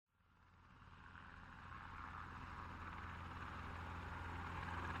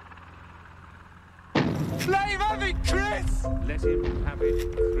Let him have it, Chris! Let him have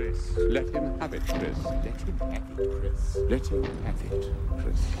it, Chris. Let him have it, Chris. Let him have it, Chris. Let him have it,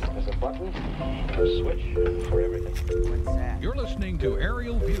 Chris. There's a button, a switch for everything. What's that? You're listening to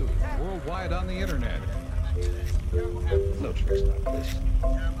Aerial View, worldwide on the internet. No tricks like this.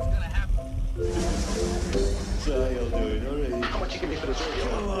 What's gonna happen? So how y'all doing? All right. How much you give me for this radio?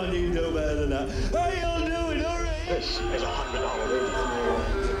 Come on, you know better than that. How y'all doing? All right. This is $100 radio.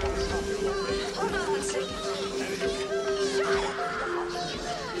 Hold on one second.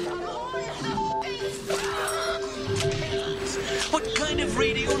 What kind of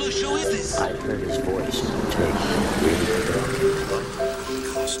radio show is this? I heard his voice on tape. It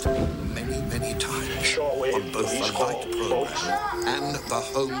cost many, many times on both the light program and the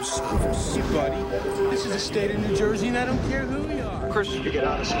home service. Hey, buddy, this is the state of New Jersey, and I don't care who you are. Chris, you get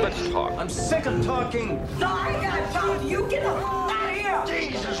out of space. Let's talk. I'm sick of talking. No, I ain't gotta talk to you. Get the hell out of here.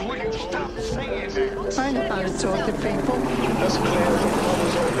 Jesus, will you stop saying that? I know how to talk to people. That's clear from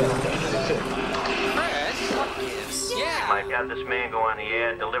Mother's Orville. Might have this man go on the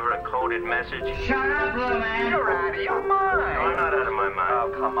air, deliver a coded message. Shut up, little man. You're out of your mind. No, I'm not out of my mind. Oh,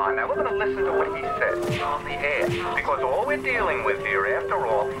 come on now. We're going to listen to what he said on the air. Because all we're dealing with here, after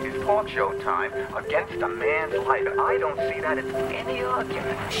all, is talk show time against a man's life. And I don't see that as any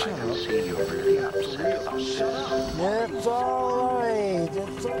argument. I can see you're really upset. It's all right.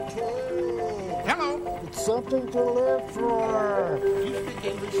 It's okay. Hello. It's something to live for. You speak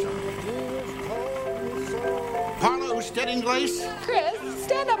English, Paula, who's studying English? Chris,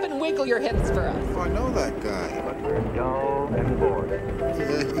 stand up and wiggle your hips for us. I know that guy. But we're dull and bored.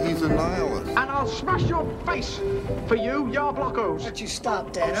 He's a nihilist. And I'll smash your face for you, your blockos. Let you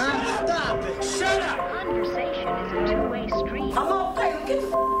stop that, huh? Stop it. Shut up. Conversation is a two-way street. I'm all right. Get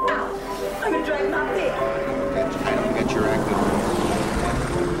the out. I'm gonna drag my dick. I don't get your acting.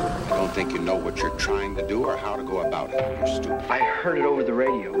 I don't think you know what you're trying to do or how to go about it. You're stupid. I heard it over the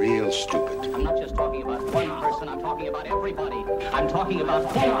radio. Real stupid. I'm not just talking about one person, I'm talking about everybody. I'm talking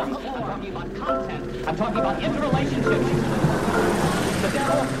about form, I'm talking about content, I'm talking about interrelationships. The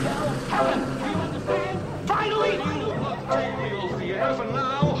devil, hell, heaven, do you understand? Finally!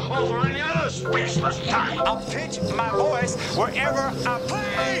 I'll pitch my voice wherever I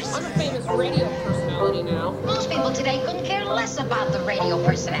please. I'm a famous radio personality now. Most people today couldn't care less about the radio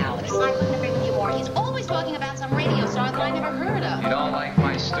personalities. I couldn't agree with you more. He's always talking about some radio star that I never heard of. You don't like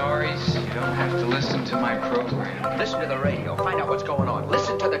my stories? You don't have to listen to my program. Listen to the radio. Find out what's going on.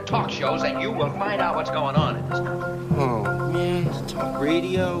 Listen to the talk shows and you will find out what's going on in this country. Oh, man. Talk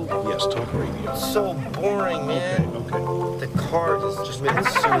radio? Yes, talk radio. It's so boring, man. Okay. The card has just made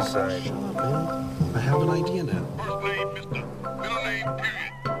suicide. Shut up, man. I have an idea now. First name, Mr. Middle name,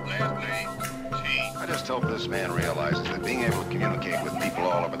 period. Last name, T. I just hope this man realizes that being able to communicate with people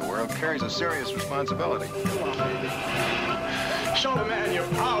all over the world carries a serious responsibility. Show the man your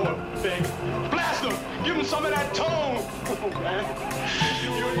power, big. Blast him. Give him some of that tone. Oh, man.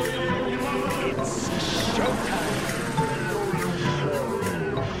 It's showtime.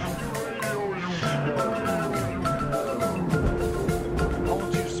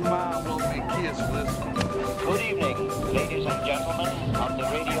 Hold your smile, blow me a kiss, listen. Good evening, ladies and gentlemen of the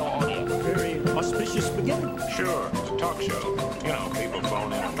radio audience. Very auspicious beginning. Sure, it's a talk show. You know, people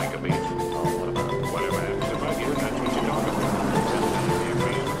phone in and make a beat. Whatever happens to Buggy, that's what you talk about. Sometimes he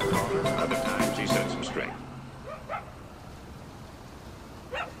agrees with the caller. Other times he sets them straight.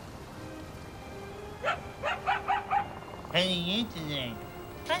 How are you today?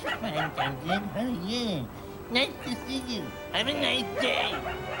 I'm fine, Duncan. How are you? Nice to see you. Have a nice day.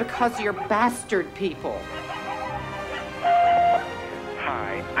 Because you're bastard people.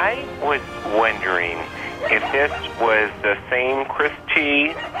 Hi, I was wondering if this was the same Chris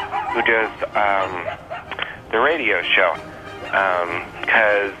T who does the radio show.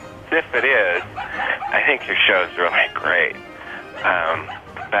 Because if it is, I think your show's really great.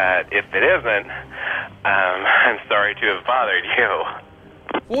 But if it isn't, I'm sorry to have bothered you.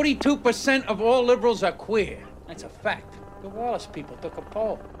 42% of all liberals are queer. That's a fact. The Wallace people took a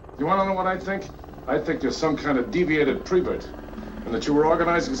poll. You want to know what I think? I think you're some kind of deviated prevert, and that you were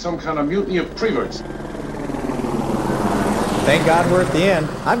organizing some kind of mutiny of preverts. Thank God we're at the end.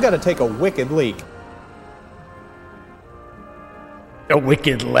 I've got to take a wicked leak. A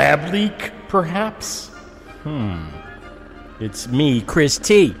wicked lab leak, perhaps? It's me, Chris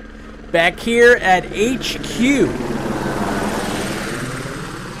T, back here at HQ.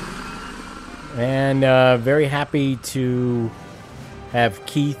 And very happy to have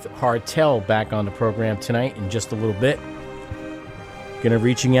Keith Hartel back on the program tonight in just a little bit. Be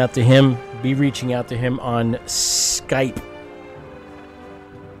reaching out to him on Skype.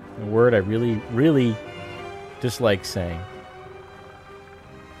 A word I really, really Just like saying.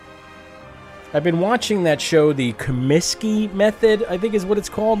 I've been watching that show, The Comiskey Method, I think is what it's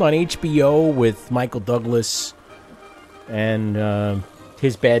called, on HBO with Michael Douglas and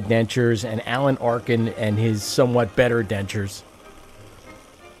his bad dentures and Alan Arkin and his somewhat better dentures.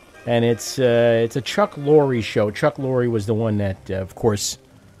 And it's a Chuck Lorre show. Chuck Lorre was the one that, of course,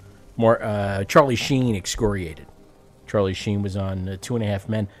 Charlie Sheen excoriated. Charlie Sheen was on 2.5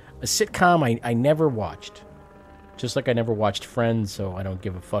 Men, a sitcom I never watched. Just like I never watched Friends, so I don't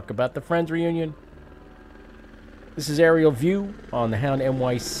give a fuck about the Friends reunion. This is Aerial View on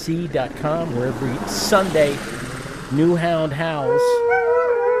thehoundnyc.com, where every Sunday, New Hound howls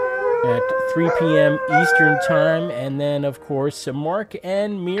at 3 p.m. Eastern Time. And then, of course, Mark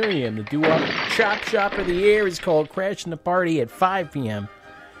and Miriam, the doo-wop chop shop of the year, is called Crashing the Party at 5 p.m.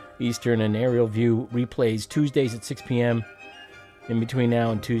 Eastern. And Aerial View replays Tuesdays at 6 p.m. In between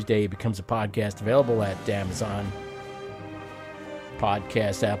now and Tuesday, it becomes a podcast available at Amazon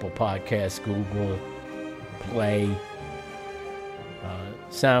Podcast, Apple Podcasts, Google Play,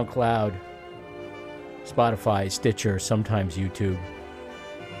 SoundCloud, Spotify, Stitcher, sometimes YouTube.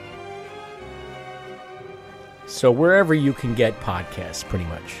 So wherever you can get podcasts, pretty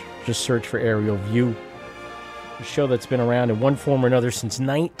much. Just search for Aerial View, a show that's been around in one form or another since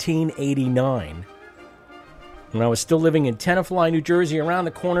 1989. When I was still living in Tenafly, New Jersey, around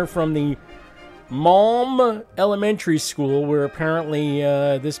the corner from the Malm Elementary School, where apparently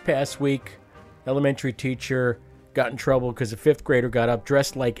this past week, elementary teacher got in trouble because a 5th grader got up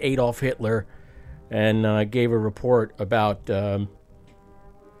dressed like Adolf Hitler and gave a report about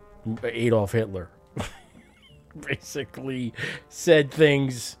Adolf Hitler. Basically said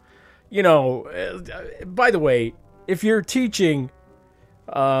things, you know, by the way, if you're teaching,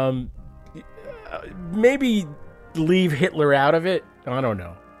 maybe leave Hitler out of it. I don't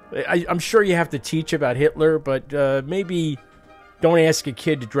know. I'm sure you have to teach about Hitler, but maybe don't ask a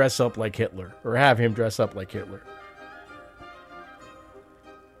kid to dress up like Hitler or have him dress up like Hitler.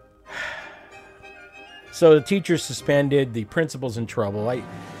 So the teacher's suspended, the principal's in trouble.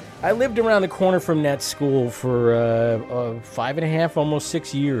 I lived around the corner from that school for 5.5, almost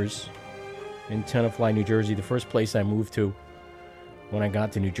 6 years in Tenafly, New Jersey, the first place I moved to when I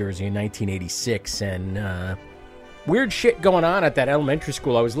got to New Jersey in 1986, and weird shit going on at that elementary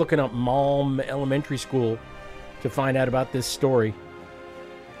school. I was looking up Malm Elementary School to find out about this story.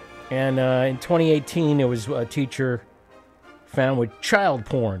 And in 2018, there was a teacher found with child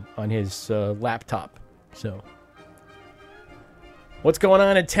porn on his laptop. So, what's going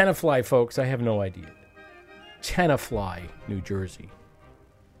on in Tenafly, folks? I have no idea. Tenafly, New Jersey.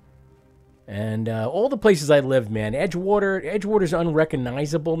 And all the places I lived, man. Edgewater's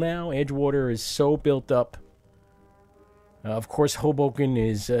unrecognizable now. Edgewater is so built up. Of course, Hoboken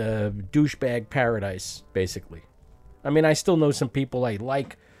is douchebag paradise, basically. I mean, I still know some people I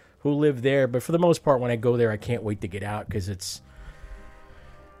like who live there, but for the most part, when I go there, I can't wait to get out because it's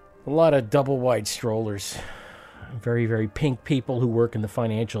a lot of double-wide strollers. Very, very pink people who work in the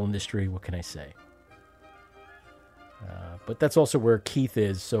financial industry. What can I say? But that's also where Keith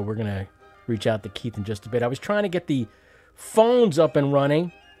is, so we're going to reach out to Keith in just a bit. I was trying to get the phones up and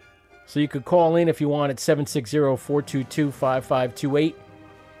running, so you could call in if you want at 760-422-5528.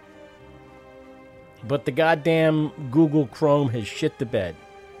 But the goddamn Google Chrome has shit the bed.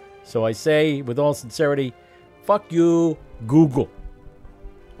 So I say, with all sincerity, fuck you, Google.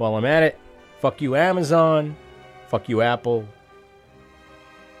 While I'm at it, fuck you, Amazon. Fuck you, Apple.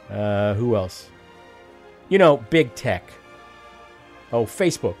 Who else? You know, big tech. Oh,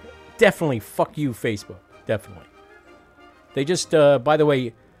 Facebook. Definitely fuck you, Facebook. Definitely. They just, by the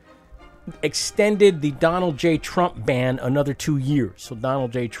way, extended the Donald J. Trump ban another 2 years. So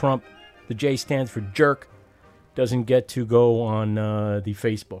Donald J. Trump, the J stands for jerk, doesn't get to go on the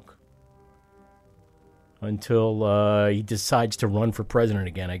Facebook until he decides to run for president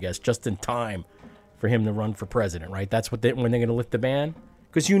again, I guess, just in time for him to run for president, right? That's what when they're going to lift the ban?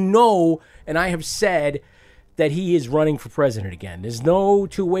 Because you know, and I have said that he is running for president again. There's no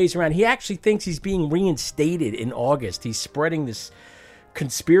two ways around. He actually thinks he's being reinstated in August. He's spreading this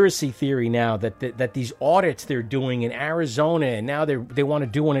conspiracy theory now that these audits they're doing in Arizona, and now they want to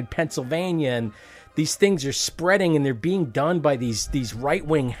do one in Pennsylvania, and these things are spreading, and they're being done by these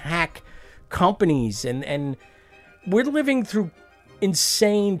right-wing hack companies, and we're living through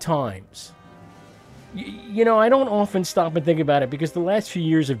insane times. You know, I don't often stop and think about it because the last few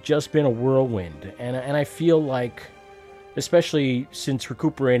years have just been a whirlwind, and I feel like, especially since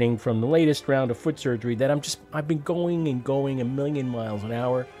recuperating from the latest round of foot surgery, that I've been going and going a million miles an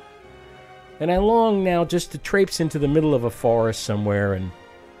hour, and I long now just to traipse into the middle of a forest somewhere and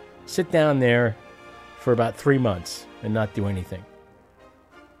sit down there for about 3 months and not do anything.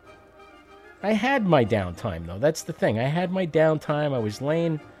 I had my downtime, though. That's the thing. I had my downtime. I was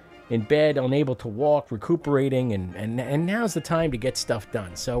laying in bed, unable to walk, recuperating, and now's the time to get stuff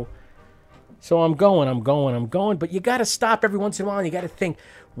done. So I'm going. But you got to stop every once in a while, and you got to think,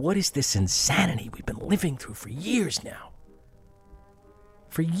 what is this insanity we've been living through for years now?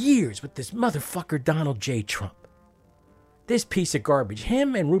 For years with this motherfucker Donald J. Trump. This piece of garbage.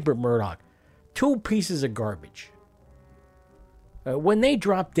 Him and Rupert Murdoch. 2 pieces of garbage. When they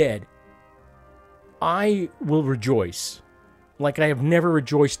drop dead, I will rejoice like I have never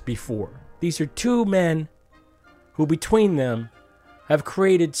rejoiced before. These are 2 men who between them have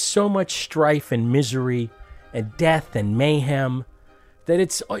created so much strife and misery and death and mayhem that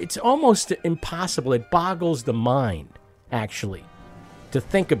it's almost impossible. It boggles the mind, actually, to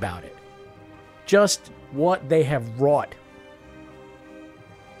think about it. Just what they have wrought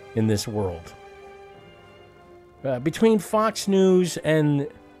in this world. Between Fox News and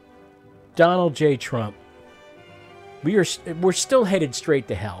Donald J. Trump, we're still headed straight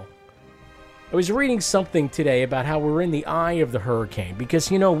to hell. I was reading something today about how we're in the eye of the hurricane because,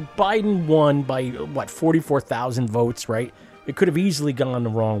 Biden won by, 44,000 votes, right? It could have easily gone the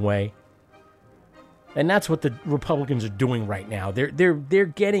wrong way. And that's what the Republicans are doing right now. They're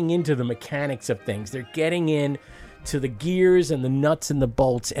getting into the mechanics of things. They're getting in to the gears and the nuts and the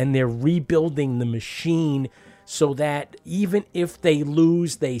bolts, and they're rebuilding the machine so that even if they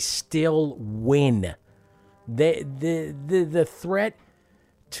lose, they still win. The threat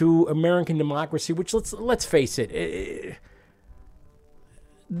to American democracy, which let's face it,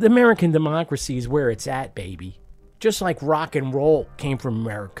 the American democracy is where it's at, baby. Just like rock and roll came from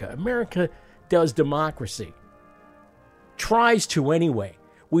America. America does democracy. Tries to anyway.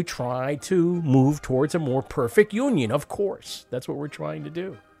 We try to move towards a more perfect union, of course. That's what we're trying to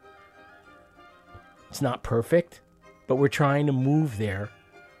do. It's not perfect, but we're trying to move there.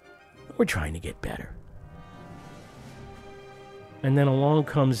 We're trying to get better. And then along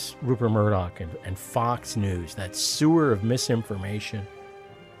comes Rupert Murdoch and Fox News, that sewer of misinformation.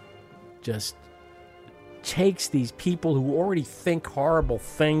 Just takes these people who already think horrible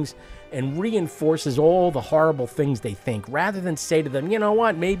things and reinforces all the horrible things they think, rather than say to them, you know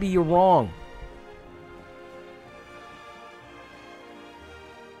what, maybe you're wrong.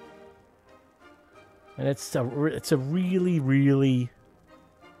 And it's a really, really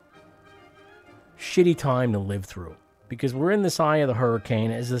shitty time to live through. Because we're in this eye of the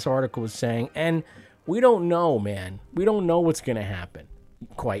hurricane, as this article was saying, and we don't know, man. We don't know what's going to happen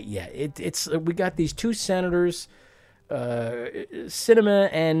quite yet. We got these 2 senators, Sinema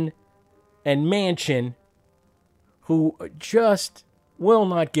and Manchin, who just will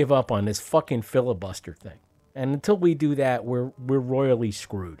not give up on this fucking filibuster thing. And until we do that, we're royally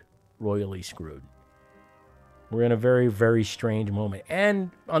screwed. Royally screwed. We're in a very, very strange moment.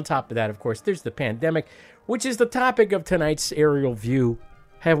 And on top of that, of course, there's the pandemic, which is the topic of tonight's aerial view.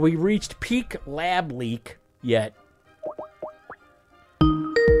 Have we reached peak lab leak yet?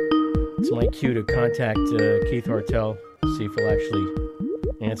 It's my cue to contact Keith Hartel, see if he'll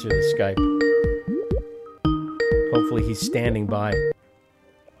actually answer the Skype. Hopefully he's standing by.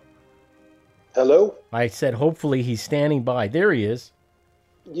 Hello? I said hopefully he's standing by. There he is.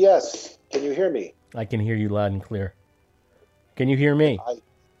 Yes. Can you hear me? I can hear you loud and clear. Can you hear me?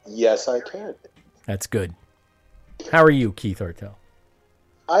 Yes, I can. That's good. How are you, Keith Hartel?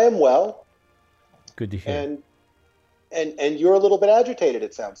 I am well. Good to hear. And you're a little bit agitated,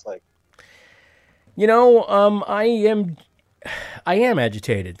 it sounds like. I am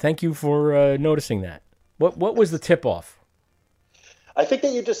agitated. Thank you for noticing that. What was the tip-off? I think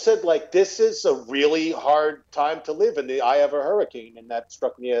that you just said, this is a really hard time to live in the eye of a hurricane, and that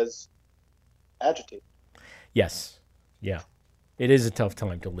struck me as agitated. Yes. Yeah. It is a tough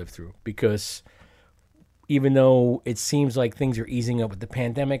time to live through because even though it seems like things are easing up with the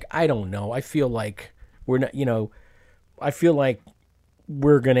pandemic, I don't know. I feel like we're not, I feel like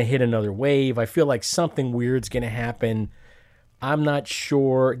we're going to hit another wave. I feel like something weird's going to happen. I'm not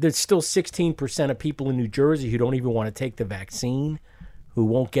sure. There's still 16% of people in New Jersey who don't even want to take the vaccine, who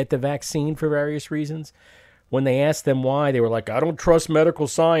won't get the vaccine for various reasons. When they asked them why, they were like, I don't trust medical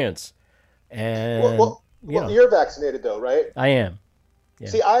science. And well, you're vaccinated though, right? I am. Yeah.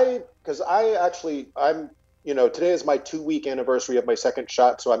 See, I'm today is my 2-week anniversary of my second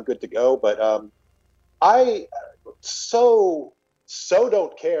shot, so I'm good to go. But I so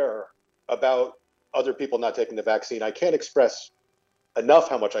don't care about other people not taking the vaccine. I can't express enough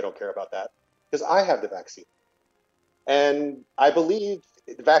how much I don't care about that because I have the vaccine. And I believe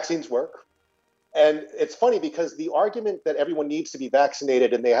the vaccines work. And it's funny because the argument that everyone needs to be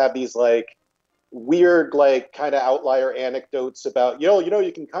vaccinated and they have these weird, like, kind of outlier anecdotes about,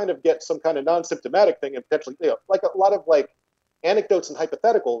 you can kind of get some kind of non-symptomatic thing and potentially, like a lot of like anecdotes and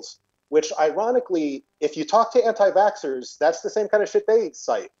hypotheticals, which ironically, if you talk to anti-vaxxers, that's the same kind of shit they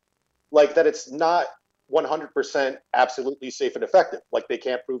cite. Like that it's not 100% absolutely safe and effective. Like they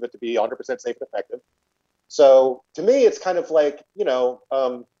can't prove it to be 100% safe and effective. So to me, it's kind of like,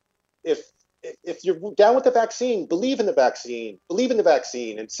 if you're down with the vaccine, believe in the vaccine,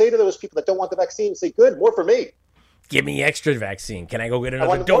 and say to those people that don't want the vaccine, say, good, more for me. Give me extra vaccine. Can I go get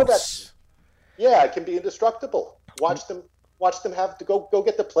another dose? Yeah, it can be indestructible. Watch them have to go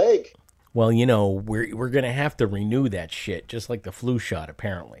get the plague. Well, we're going to have to renew that shit, just like the flu shot,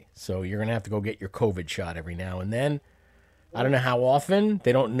 apparently. So you're going to have to go get your COVID shot every now and then. I don't know how often.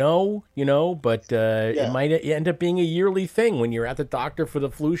 They don't know, but it might end up being a yearly thing. When you're at the doctor for the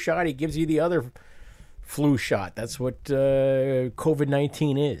flu shot, he gives you the other flu shot. That's what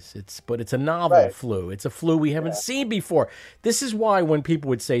COVID-19 is. It's a novel flu. It's a flu we haven't seen before. This is why when people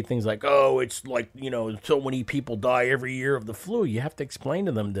would say things like, oh, it's like, so many people die every year of the flu, you have to explain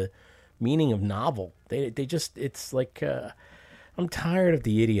to them the meaning of novel. They just, it's like, I'm tired of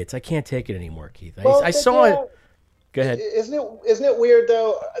the idiots. I can't take it anymore, Keith. I saw it. Go ahead. Isn't it weird,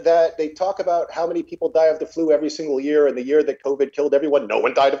 though, that they talk about how many people die of the flu every single year, and the year that COVID killed everyone, no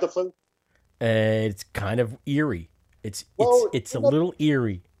one died of the flu? It's kind of eerie. It's a little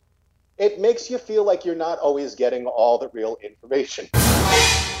eerie. It makes you feel like you're not always getting all the real information.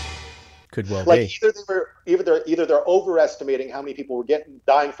 Could well be. Either they're overestimating how many people were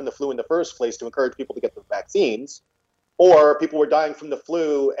dying from the flu in the first place to encourage people to get the vaccines, or people were dying from the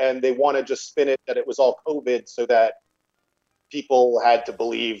flu and they want to just spin it that it was all COVID so that people had to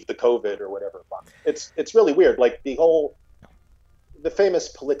believe the COVID or whatever. It's really weird. Like the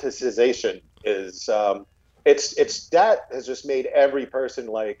famous politicization is it's that has just made every person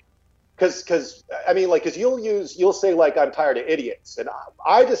like, because you'll say like, I'm tired of idiots, and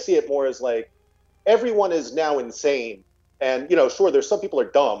I just see it more as like everyone is now insane, and sure, there's some people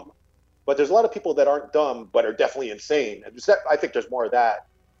are dumb, but there's a lot of people that aren't dumb but are definitely insane, and I think there's more of that.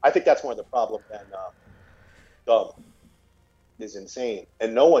 I think that's more the problem than dumb is insane,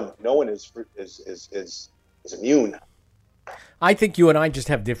 and no one is immune. I think you and I just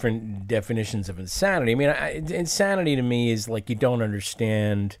have different definitions of insanity. I mean, insanity to me is like you don't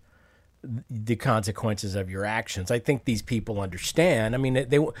understand the consequences of your actions. I think these people understand. I mean,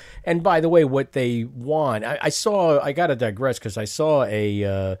 and by the way, what they want. I got to digress because I saw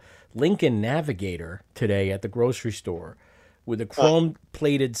a Lincoln Navigator today at the grocery store with a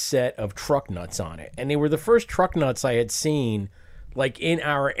chrome-plated set of truck nuts on it, and they were the first truck nuts I had seen. Like in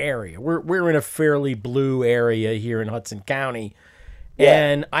our area, we're in a fairly blue area here in Hudson County,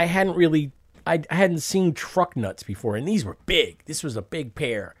 and I hadn't seen truck nuts before, and these were big. This was a big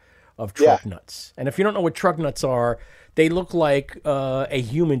pair of truck nuts, and if you don't know what truck nuts are, they look like a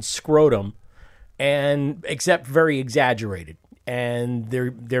human scrotum, and except very exaggerated, and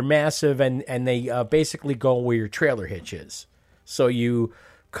they're massive, and they basically go where your trailer hitch is, so you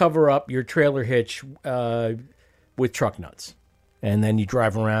cover up your trailer hitch with truck nuts. And then you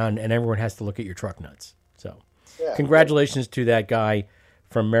drive around, and everyone has to look at your truck nuts. So, congratulations to that guy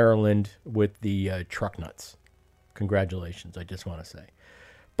from Maryland with the truck nuts. Congratulations, I just want to say.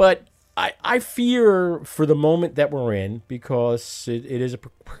 But I fear for the moment that we're in, because it is a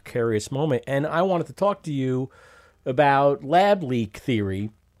precarious moment. And I wanted to talk to you about lab leak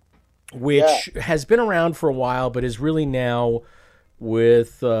theory, which has been around for a while, but is really now,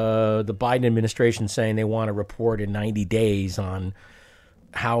 with the Biden administration saying they want to report in 90 days on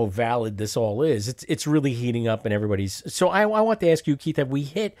how valid this all is, it's really heating up in everybody's. So I want to ask you, Keith, have we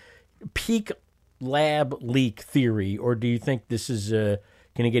hit peak lab leak theory, or do you think this is going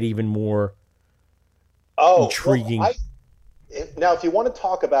to get even more intriguing? Well, now, if you want to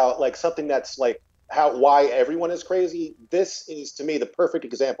talk about like something that's like why everyone is crazy, this is to me the perfect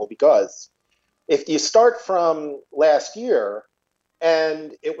example, because if you start from last year,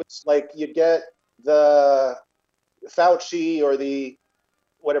 and it was like you'd get the Fauci or the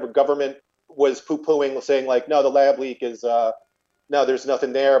whatever government was poo-pooing, saying like, no, the lab leak is, no, there's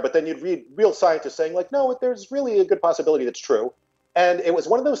nothing there. But then you'd read real scientists saying like, no, there's really a good possibility that's true. And it was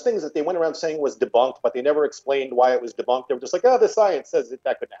one of those things that they went around saying was debunked, but they never explained why it was debunked. They were just like, oh, the science says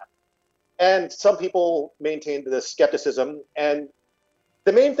that couldn't happen. And some people maintained the skepticism. And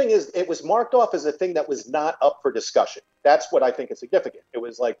the main thing is it was marked off as a thing that was not up for discussion. That's what I think is significant. It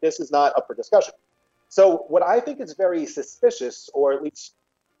was like, this is not up for discussion. So what I think is very suspicious, or at least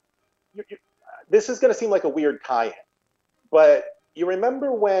this is going to seem like a weird tie-in, but you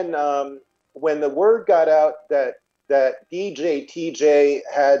remember when the word got out that that DJ TJ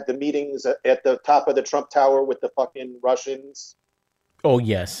had the meetings at the top of the Trump Tower with the fucking Russians? Oh,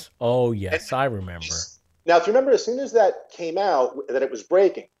 yes. I remember. Now, if you remember, as soon as that came out, that it was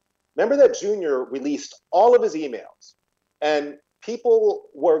breaking, remember that Junior released all of his emails. And people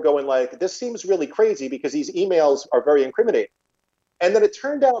were going like, this seems really crazy because these emails are very incriminating. And then it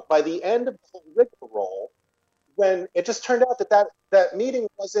turned out by the end of the whole rigmarole, when it just turned out that meeting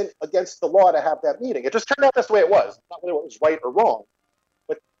wasn't against the law to have that meeting. It just turned out that's the way it was. Not whether it was right or wrong.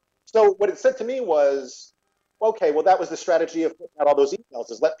 But so what it said to me was, okay, well, that was the strategy of putting out all those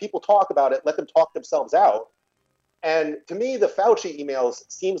emails, is let people talk about it, let them talk themselves out. And to me, the Fauci emails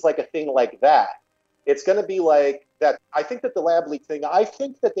seems like a thing like that. It's going to be like that. I think that the lab leak thing, I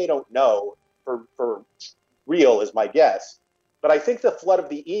think that they don't know for real is my guess. But I think the flood of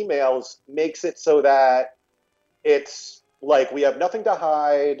the emails makes it so that it's like we have nothing to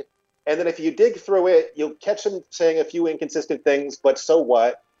hide. And then if you dig through it, you'll catch them saying a few inconsistent things, but so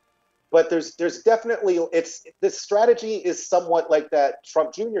what? But there's definitely, this strategy is somewhat like that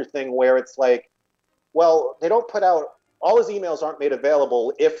Trump Jr. thing where it's like, well, they don't put out, all his emails aren't made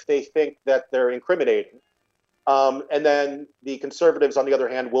available if they think that they're incriminating. And then the conservatives, on the other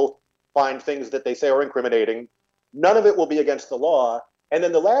hand, will find things that they say are incriminating. None of it will be against the law. And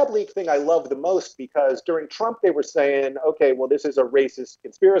then the lab leak thing I love the most because during Trump, they were saying, okay, well, this is a racist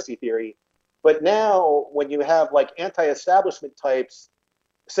conspiracy theory. But now when you have like anti-establishment types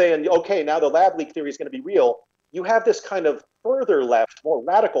saying, okay, now the lab leak theory is going to be real, you have this kind of further left, more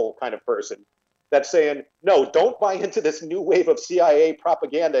radical kind of person that's saying, no, don't buy into this new wave of CIA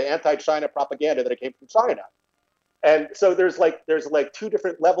propaganda, anti-China propaganda that it came from China. And so there's like two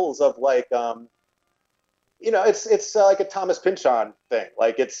different levels of like, it's like a Thomas Pynchon thing.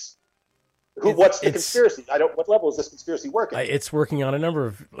 Like what's the conspiracy? What level is this conspiracy working? It's working on a number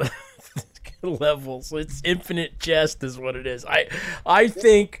of levels. It's infinite jest is what it is. I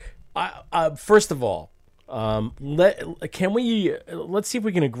think, first of all, let's see if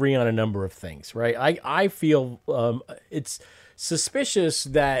we can agree on a number of things, right? I feel it's suspicious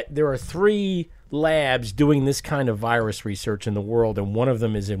that there are 3 labs doing this kind of virus research in the world, and one of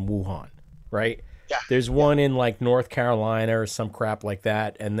them is in Wuhan, right? Yeah. There's one in like North Carolina or some crap like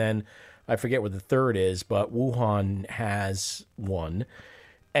that, and then I forget what the third is, but Wuhan has one.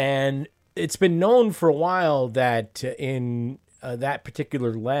 And it's been known for a while that in that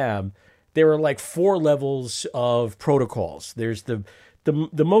particular lab, there are like 4 levels of protocols. There's the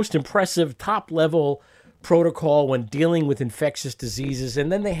most impressive top level protocol when dealing with infectious diseases,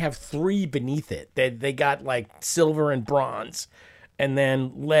 and then they have 3 beneath it. They got like silver and bronze, and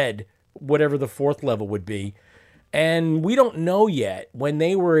then lead, whatever the 4th level would be. And we don't know yet when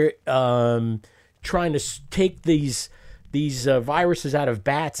they were trying to take these viruses out of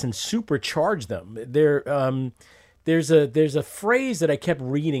bats and supercharge them. There's a phrase that I kept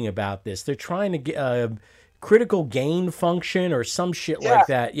reading about this. They're trying to get critical gain function or some shit like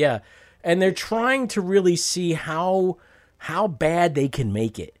that. Yeah. And they're trying to really see how bad they can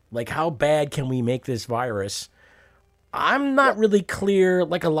make it. Like, how bad can we make this virus? I'm not really clear.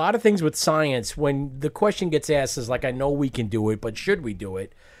 Like a lot of things with science, when the question gets asked is like, I know we can do it, but should we do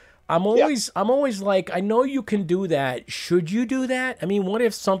it? I'm always like, I know you can do that. Should you do that? I mean, what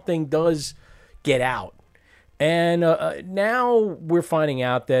if something does get out? And now we're finding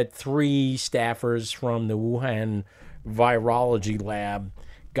out that 3 staffers from the Wuhan virology lab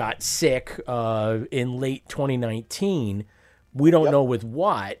got sick in late 2019. We don't know with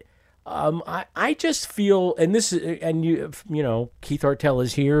what. I just feel, and this is, and you know, Keith Hartel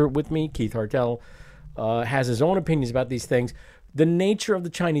is here with me. Keith Hartel has his own opinions about these things. The nature of the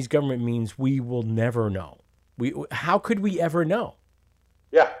Chinese government means we will never know. How could we ever know?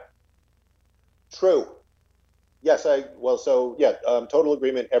 Yeah. True. Yes, total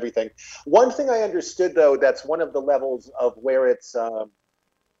agreement, everything. One thing I understood, though, that's one of the levels of where it's,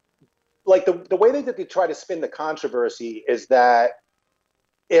 like the way that they try to spin the controversy is that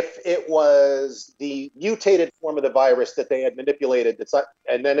if it was the mutated form of the virus that they had manipulated,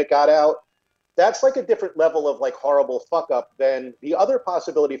 and then it got out, that's like a different level of like horrible fuck up than the other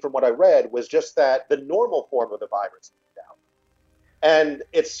possibility from what I read was just that the normal form of the virus got out. And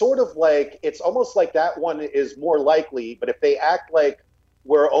it's sort of like, it's almost like that one is more likely, but if they act like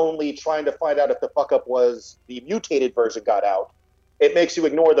we're only trying to find out if the fuck up was the mutated version got out, it makes you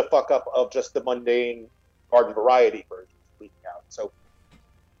ignore the fuck up of just the mundane garden variety version leaking out. So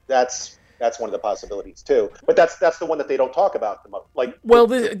that's one of the possibilities too. But that's the one that they don't talk about the most. Like, well,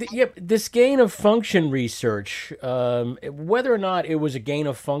 this gain of function research, whether or not it was a gain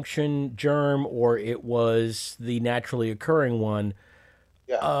of function germ or it was the naturally occurring one,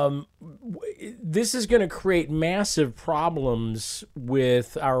 this is going to create massive problems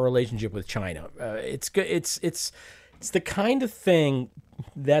with our relationship with China. It's the kind of thing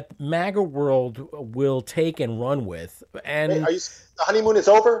that MAGA world will take and run with. And the honeymoon is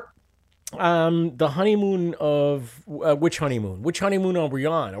over? The honeymoon of which honeymoon? Which honeymoon are we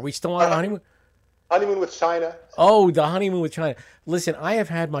on? Are we still on a honeymoon? Honeymoon with China. Oh, the honeymoon with China. Listen, I have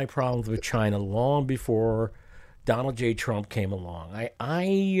had my problems with China long before Donald J. Trump came along.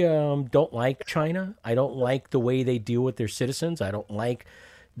 I don't like China. I don't like the way they deal with their citizens. I don't like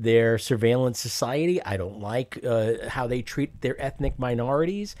their surveillance society. I don't like how they treat their ethnic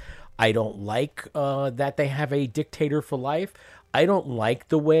minorities. I don't like that they have a dictator for life. I don't like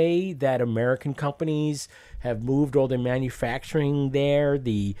the way that American companies have moved all their manufacturing there,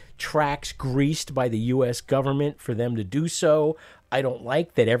 the tracks greased by the U.S. government for them to do so. I don't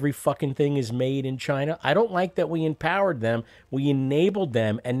like that every fucking thing is made in China. I don't like that we empowered them, we enabled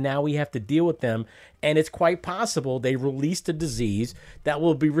them, and now we have to deal with them. And it's quite possible they released a disease that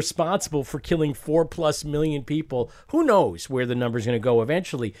will be responsible for killing 4+ million people. Who knows where the number's going to go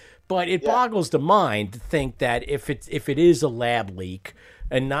eventually? But it boggles the mind to think that if it is a lab leak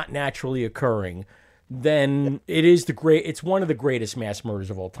and not naturally occurring, then it's one of the greatest mass murders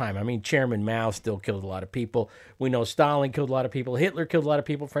of all time. I mean, Chairman Mao still killed a lot of people. We know Stalin killed a lot of people. Hitler killed a lot of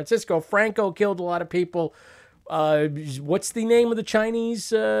people. Francisco Franco killed a lot of people. What's the name of the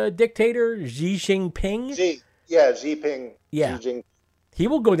Chinese dictator? Xi Jinping? Xi Jinping. Yeah. Xi Jinping. He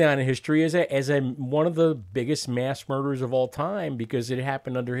will go down in history as a one of the biggest mass murders of all time because it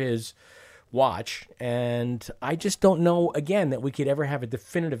happened under his watch. And I just don't know, again, that we could ever have a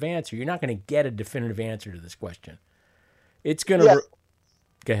definitive answer. You're not going to get a definitive answer to this question. It's going to...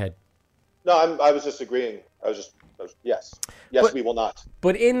 Go ahead. No, I was just agreeing. Yes, we will not.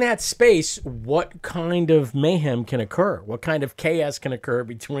 But in that space, what kind of mayhem can occur? What kind of chaos can occur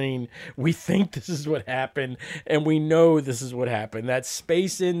between we think this is what happened and we know this is what happened? That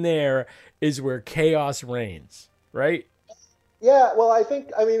space in there is where chaos reigns, right? Yeah, well, I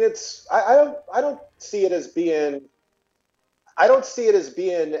don't see it as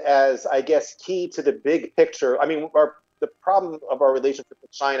being as, I guess, key to the big picture. I mean, the problem of our relationship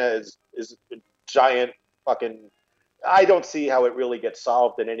with China is a giant fucking. I don't see how it really gets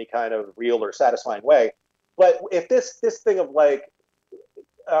solved in any kind of real or satisfying way. But if this thing of like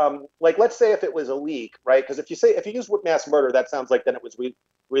let's say if it was a leak, right? Because if you use mass murder, that sounds like then it was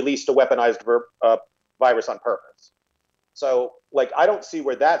released a weaponized virus on purpose. So I don't see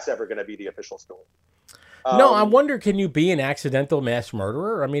where that's ever going to be the official story. No, I wonder, can you be an accidental mass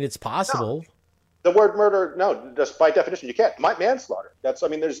murderer? I mean, it's possible. No. The word murder, no, just by definition, you can't. Manslaughter.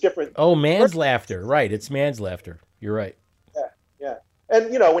 There's different. Oh, manslaughter, right? It's manslaughter. You're right. Yeah.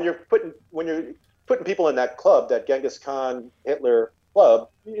 And when you're putting people in that club, that Genghis Khan Hitler club,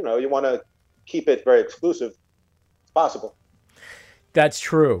 you want to keep it very exclusive. It's possible. That's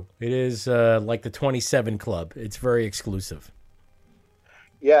true. It is like the 27 Club. It's very exclusive.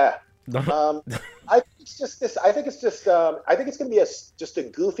 Yeah. I think it's just I think it's going to be just a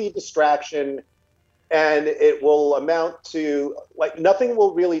goofy distraction, and it will amount to nothing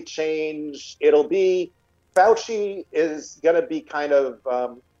will really change. It'll be Fauci is going to be kind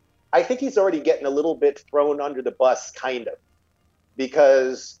of. I think he's already getting a little bit thrown under the bus, kind of,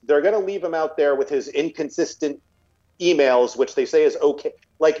 because they're going to leave him out there with his inconsistent emails, which they say is okay.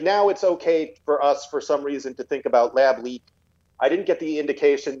 Now it's okay for us for some reason to think about lab leak. I didn't get the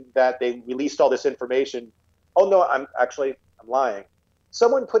indication that they released all this information. Oh no, I'm lying.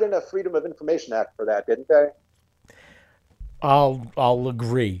 Someone put in a Freedom of Information Act for that, didn't they? I'll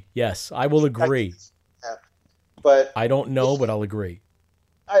agree. Yes, I will agree. But I don't know, but I'll agree.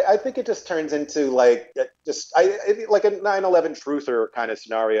 I think it just turns into like a 9/11 truther kind of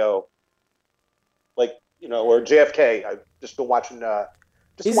scenario, or JFK. I've just been watching the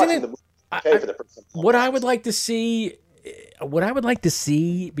movie JFK for the first time. What I would like to see,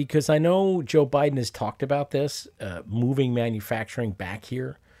 because I know Joe Biden has talked about this, moving manufacturing back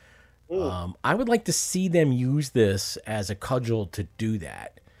here. I would like to see them use this as a cudgel to do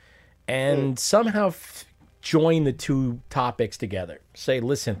that, and somehow join the two topics together. Say,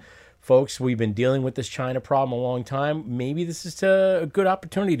 listen, folks, we've been dealing with this China problem a long time. Maybe this is a good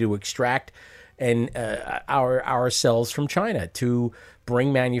opportunity to extract ourselves from China, to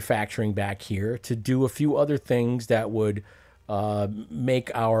bring manufacturing back here, to do a few other things that would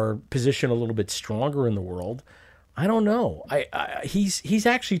make our position a little bit stronger in the world. I don't know. He's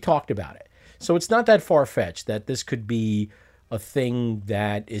actually talked about it. So it's not that far-fetched that this could be a thing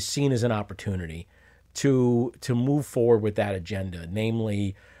that is seen as an opportunity to move forward with that agenda.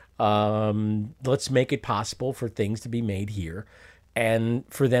 Namely, let's make it possible for things to be made here. and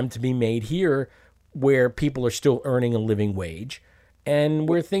for them to be made here where people are still earning a living wage and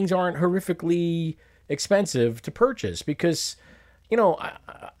where things aren't horrifically expensive to purchase. Because, you know,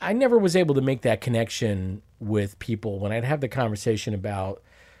 I never was able to make that connection with people when I'd have the conversation about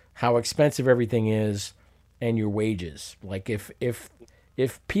how expensive everything is and your wages. Like if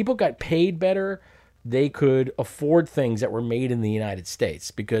people got paid better, they could afford things that were made in the United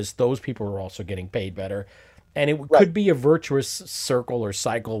States because those people are also getting paid better. And it could be a virtuous circle or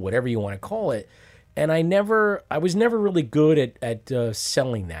cycle, whatever you want to call it. And I was never really good at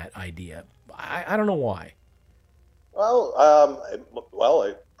selling that idea. I don't know why. Well,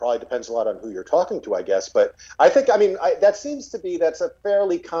 it probably depends a lot on who you're talking to, I guess. But I think, that seems to be, that's a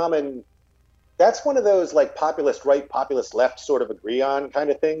fairly common, that's one of those like populist right, populist left sort of agree on kind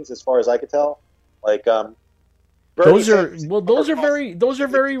of things, as far as I could tell. Like, those are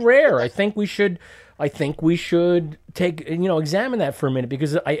very rare. I think we should take, examine that for a minute,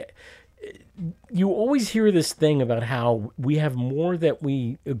 because you always hear this thing about how we have more that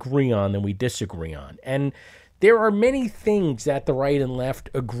we agree on than we disagree on. And there are many things that the right and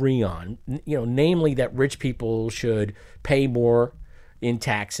left agree on, namely that rich people should pay more in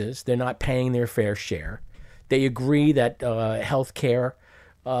taxes. They're not paying their fair share. They agree that health care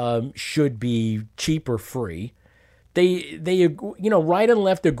should be cheap or free. They right and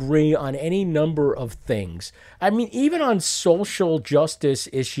left agree on any number of things. I mean, even on social justice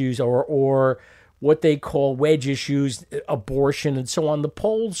issues or what they call wedge issues, abortion and so on, the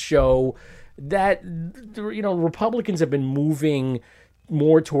polls show that, Republicans have been moving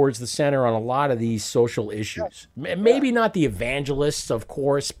more towards the center on a lot of these social issues. Maybe not the evangelists, of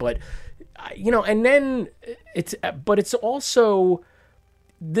course, but, and then it's also...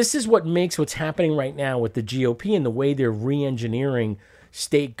 This is what makes what's happening right now with the GOP and the way they're re-engineering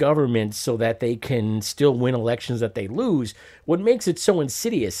state governments so that they can still win elections that they lose. What makes it so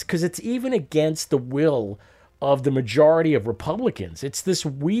insidious, because it's even against the will of the majority of Republicans. It's this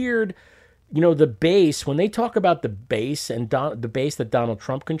weird, the base, when they talk about the base and the base that Donald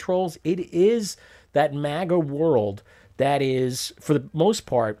Trump controls, it is that MAGA world that is, for the most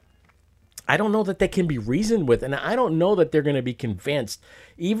part, I don't know that they can be reasoned with, and I don't know that they're going to be convinced,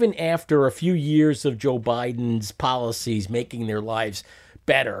 even after a few years of Joe Biden's policies making their lives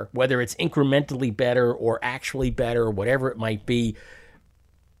better, whether it's incrementally better or actually better, or whatever it might be.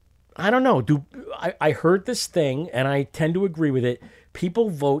 I don't know. I heard this thing, and I tend to agree with it. People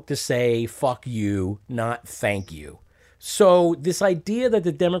vote to say, fuck you, not thank you. So this idea that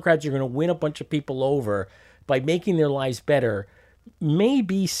the Democrats are going to win a bunch of people over by making their lives better may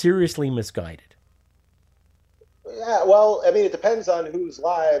be seriously misguided. Yeah, well, it depends on whose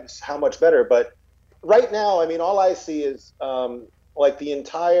lives, how much better. But right now, all I see is like the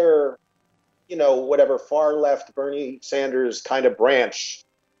entire, whatever far left Bernie Sanders kind of branch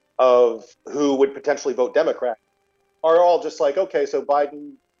of who would potentially vote Democrat are all just like, okay, so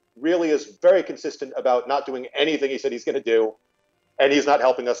Biden really is very consistent about not doing anything he said he's going to do, and he's not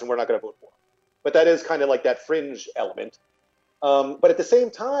helping us, and we're not going to vote for him. But that is kind of like that fringe element. But at the same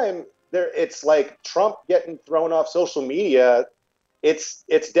time, it's like Trump getting thrown off social media. It's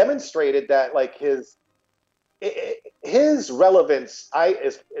demonstrated that like his relevance,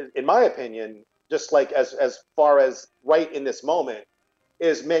 in my opinion, just like as far as right in this moment,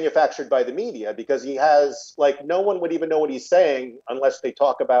 is manufactured by the media, because he has like no one would even know what he's saying unless they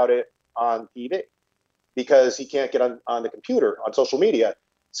talk about it on TV, because he can't get on the computer on social media.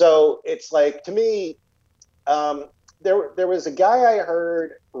 So it's like, to me, There was a guy I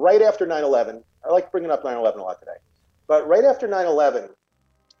heard right after 9/11. I like bringing up 9/11 a lot today. But right after 9/11,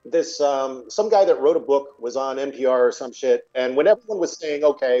 this some guy that wrote a book was on NPR or some shit. And when everyone was saying,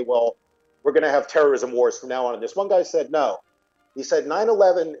 okay, well, we're going to have terrorism wars from now on, and this one guy said no. He said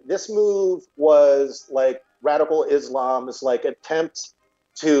 9/11, this move was like radical Islam's like attempt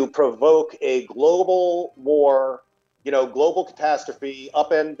to provoke a global war, global catastrophe,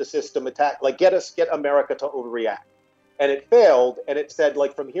 upend the system, attack, like get America to overreact. And it failed, and it said,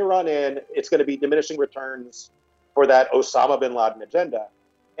 like, from here on in, it's going to be diminishing returns for that Osama bin Laden agenda.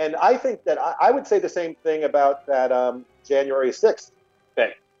 And I think that I would say the same thing about that January 6th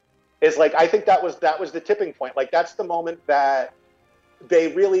thing. Is like, I think that was the tipping point. Like, that's the moment that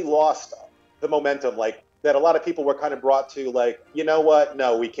they really lost the momentum. Like, that a lot of people were kind of brought to, like, you know what?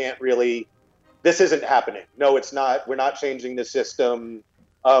 No, we can't really. This isn't happening. No, it's not. We're not changing the system.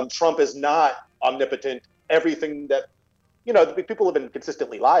 Trump is not omnipotent. Everything that the people have been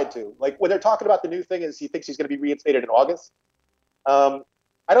consistently lied to. Like, when they're talking about the new thing is he thinks he's going to be reinstated in August. I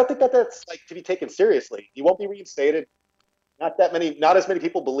don't think that's like to be taken seriously. He won't be reinstated. Not as many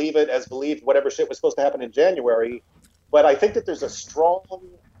people believe it as believed whatever shit was supposed to happen in January. but I think that there's a strong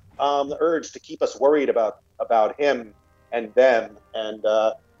urge to keep us worried about him and them, and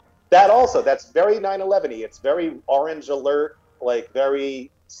that's very 9/11-y. It's very Orange Alert, like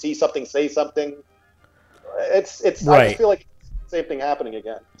very see something, say something. It's Right. I just feel like it's the same thing happening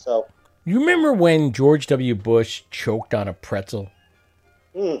again. So You remember when George W. Bush choked on a pretzel?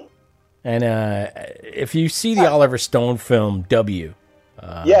 mm, And if you see the Oliver Stone film W,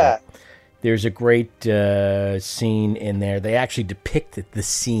 yeah, there's a great scene in there. They actually depicted the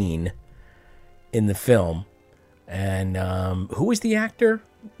scene in the film. And who was the actor?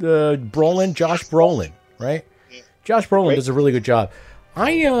 Josh Brolin, right? Josh Brolin does a really good job.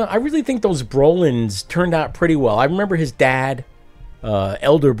 I really think those Brolins turned out pretty well. I remember his dad,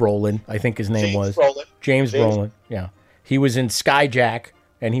 Elder Brolin, I think his name was. James Brolin, yeah. He was in Skyjack,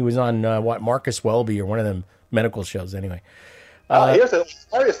 and he was on, Marcus Welby or one of them medical shows anyway. Here's the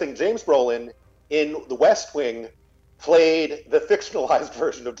hilarious thing. James Brolin in The West Wing played the fictionalized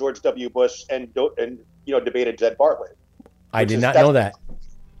version of George W. Bush and debated Jed Bartlett. I did not know that.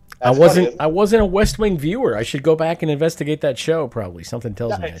 I wasn't a West Wing viewer. I should go back and investigate that show. Probably something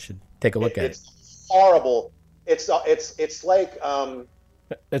tells me I should take a look at it. It's horrible. It's like it's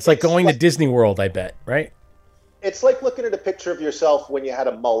like going to Disney World. I bet, right? It's like looking at a picture of yourself when you had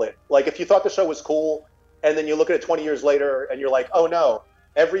a mullet. Like if you thought the show was cool, and then you look at it 20 years later, and you're like, oh no,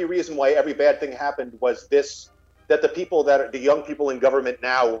 every reason why every bad thing happened was this. That the young people in government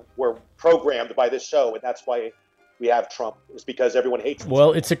now were programmed by this show, and that's why we have Trump. Is because everyone hates him.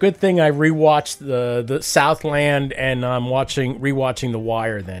 Well, it's a good thing I rewatched the Southland, and I'm rewatching The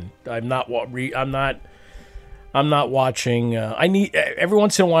Wire. Then I'm not watching. I need every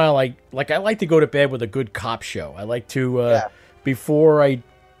once in a while. I like to go to bed with a good cop show. I like to before I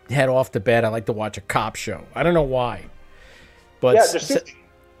head off to bed. I like to watch a cop show. I don't know why, but yeah, they're soothing.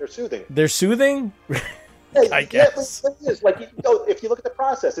 They're soothing. They're soothing. I guess. If you look at the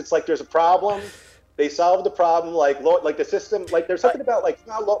process, it's like there's a problem. They solve the problem, like the system. Like there's something about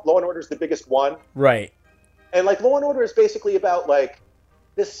Law and Order is the biggest one, right? And Law and Order is basically about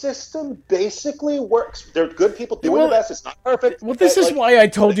the system basically works. They're good people doing the best. It's not perfect. Well, this is why I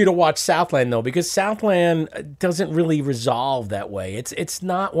told you to watch Southland, though, because Southland doesn't really resolve that way. It's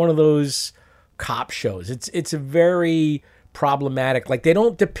not one of those cop shows. It's a very problematic. Like they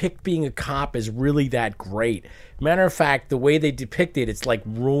don't depict being a cop as really that great. Matter of fact, the way they depict it, it's like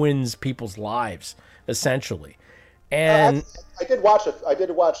ruins people's lives essentially. And I did watch it. I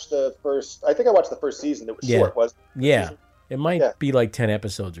did watch the first. I think I watched the first season. It was short, wasn't it? Yeah. It might be like 10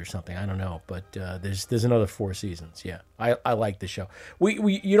 episodes or something. I don't know, but there's another 4 seasons. Yeah, I like the show.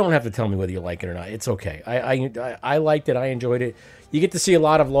 You don't have to tell me whether you like it or not. It's okay. I liked it. I enjoyed it. You get to see a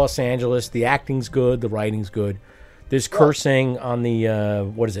lot of Los Angeles. The acting's good. The writing's good. There's cursing on the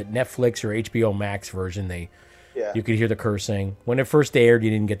Netflix or HBO Max version. You could hear the cursing. When it first aired, you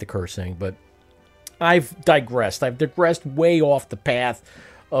didn't get the cursing, but I've digressed. I've digressed way off the path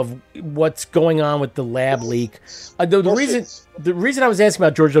of what's going on with the lab leak. The reason I was asking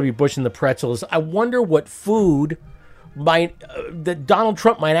about George W. Bush and the pretzel is I wonder what food that Donald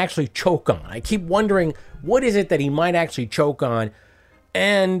Trump might actually choke on. I keep wondering, what is it that he might actually choke on?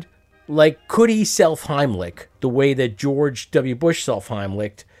 And could he self-Heimlich the way that George W. Bush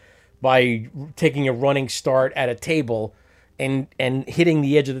self-Heimlicked by taking a running start at a table and hitting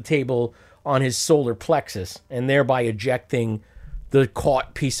the edge of the table on his solar plexus and thereby ejecting the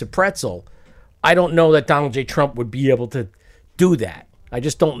caught piece of pretzel? I don't know that Donald J. Trump would be able to do that. I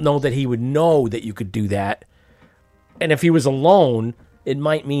just don't know that he would know that you could do that. And if he was alone, it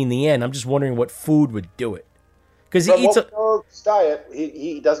might mean the end. I'm just wondering what food would do it. Because he eats diet.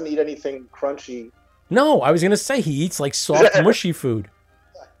 He doesn't eat anything crunchy. No, I was going to say he eats soft, mushy food.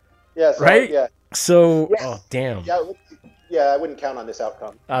 Yeah. Right? Yeah. So, oh, damn. Yeah, I wouldn't count on this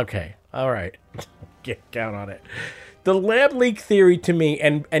outcome. Okay. All right. Count on it. The lab leak theory to me,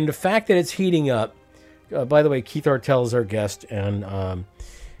 and the fact that it's heating up. By the way, Keith Artell is our guest, and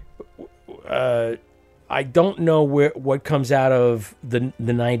I don't know what comes out of the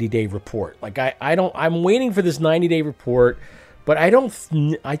 90-day report. I'm waiting for this 90-day report, but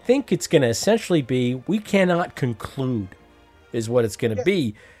I think it's going to essentially be we cannot conclude, is what it's going to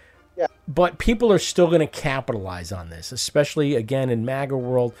be. Yeah. But people are still going to capitalize on this, especially again in MAGA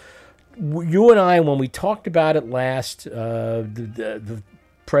world. You and I, when we talked about it last, the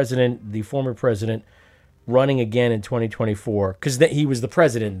president, the former president, running again in 2024, because he was the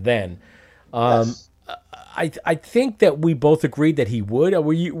president then. Yes. I think that we both agreed that he would.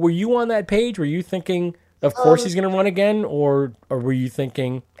 Were you on that page? Were you thinking, of course he's going to run again, or were you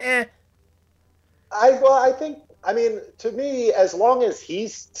thinking, I think, to me, as long as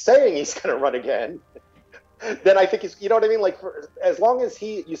he's saying he's going to run again, then I think he's, you know what I mean? Like, as long as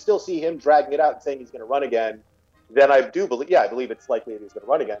you still see him dragging it out and saying he's going to run again, then I do believe, I believe it's likely that he's going to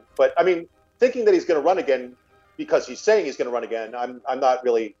run again. But I mean, thinking that he's going to run again because he's saying he's going to run again, I'm not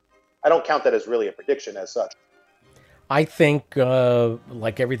really, I don't count that as really a prediction as such. I think,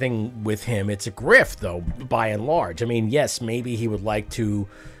 like everything with him, it's a grift, though, by and large. I mean, yes, maybe he would like to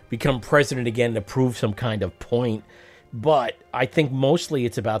become president again to prove some kind of point, but I think mostly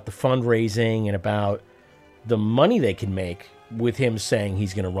it's about the fundraising and about the money they can make with him saying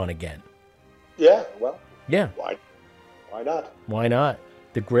he's going to run again. Yeah, well. Yeah. Why not? Why not?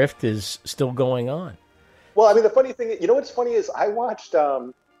 The grift is still going on. Well, I mean, the funny thing, you know what's funny is I watched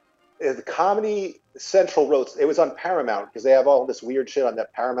the Comedy Central roast. It was on Paramount because they have all this weird shit on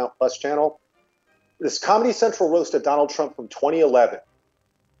that Paramount Plus channel. This Comedy Central roast of Donald Trump from 2011.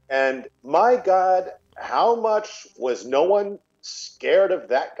 And my God, how much was no one scared of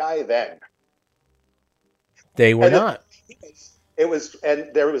that guy then? They were not. It was, and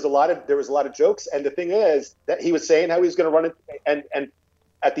there was a lot of jokes. And the thing is that he was saying how he was going to run it. And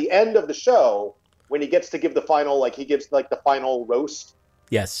at the end of the show, when he gets to give the final, like he gives like the final roast.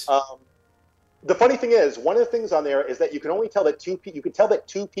 Yes. The funny thing is, one of the things on there is that you can only tell that two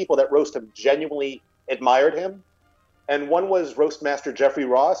people that roast him genuinely admired him. And one was Roastmaster Jeffrey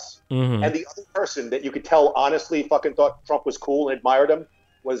Ross. Mm-hmm. And the other person that you could tell honestly fucking thought Trump was cool and admired him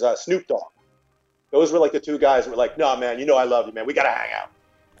was Snoop Dogg. Those were like the two guys that were like, no, man, you know I love you, man. We got to hang out.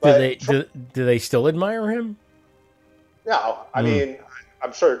 Do they still admire him? No. I mean,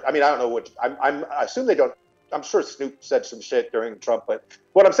 I'm sure. I mean, I don't know what. I assume they don't. I'm sure Snoop said some shit during Trump. But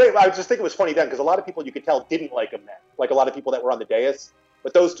what I'm saying, I just think it was funny then because a lot of people you could tell didn't like him then. Like a lot of people that were on the dais.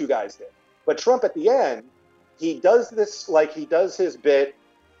 But those two guys did. But Trump at the end, he does this, like he does his bit,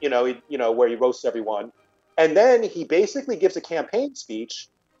 where he roasts everyone. And then he basically gives a campaign speech.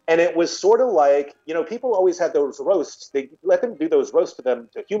 And it was sort of like, people always had those roasts. They let them do those roasts to them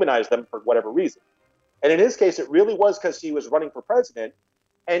to humanize them for whatever reason. And in his case, it really was because he was running for president.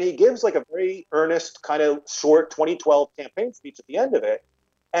 And he gives like a very earnest kind of short 2012 campaign speech at the end of it.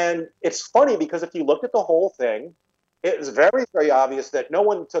 And it's funny because if you looked at the whole thing, it was very, very obvious that no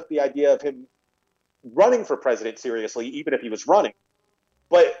one took the idea of him running for president seriously, even if he was running.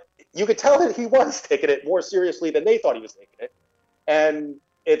 But you could tell that he was taking it more seriously than they thought he was taking it. And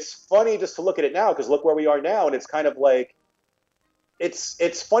it's funny just to look at it now because look where we are now. And it's kind of like,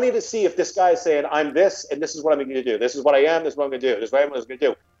 it's funny to see if this guy is saying, I'm this, and this is what I'm going to do. This is what I am. This is what I'm going to do. This is what I'm going to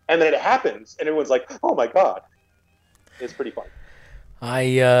do. And then it happens, and everyone's like, oh, my God. It's pretty funny.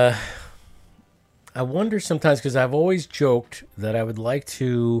 I wonder sometimes, because I've always joked that I would like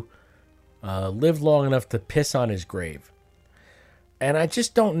to live long enough to piss on his grave. And I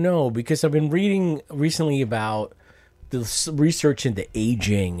just don't know, because I've been reading recently about the research into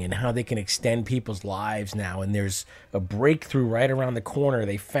aging and how they can extend people's lives now. And there's a breakthrough right around the corner.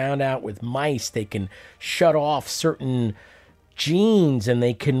 They found out with mice they can shut off certain genes and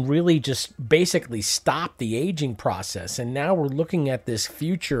they can really just basically stop the aging process. And now we're looking at this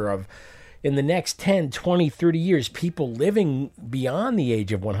future of, in the next 10, 20, 30 years, people living beyond the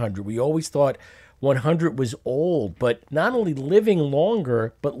age of 100. We always thought 100 was old, but not only living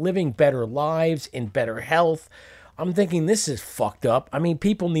longer, but living better lives in better health. I'm thinking this is fucked up. I mean,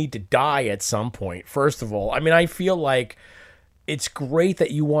 people need to die at some point, first of all. I mean, I feel like it's great that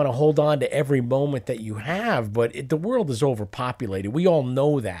you want to hold on to every moment that you have, but the world is overpopulated. We all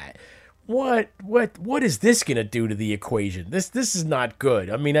know that. What is this going to do to the equation? This is not good.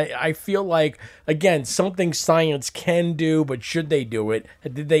 I mean, I feel like, again, something science can do, but should they do it?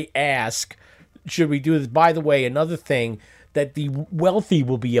 Did they ask? Should we do this? By the way, another thing that the wealthy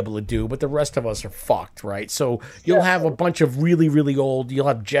will be able to do, but the rest of us are fucked, right? So you'll have a bunch of really, really old, you'll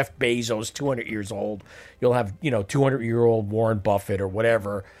have Jeff Bezos, 200 years old. You'll have, 200-year-old Warren Buffett or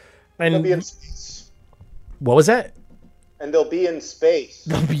whatever. And they'll be in space. What was that? And they'll be in space.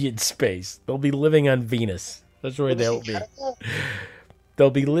 They'll be in space. They'll be living on Venus. That's where they'll be.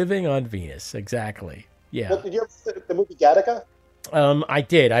 They'll be living on Venus, exactly. Yeah. Well, did you ever see the movie Gattaca? I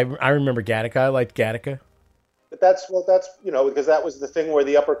did. I remember Gattaca. I liked Gattaca. But that's because that was the thing where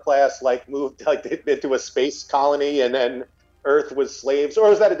the upper class moved into a space colony and then Earth was slaves. Or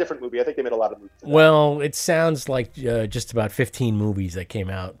was that a different movie? I think they made a lot of movies. Well, it sounds like just about 15 movies that came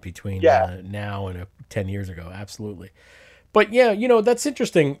out between now and 10 years ago. Absolutely. But yeah, that's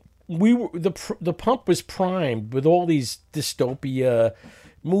interesting. The pump was primed with all these dystopia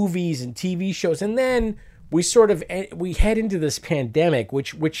movies and TV shows, and then we head into this pandemic,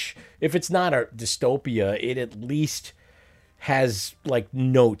 which if it's not a dystopia, it at least has like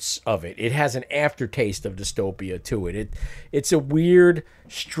notes of it. It has an aftertaste of dystopia to it. It's a weird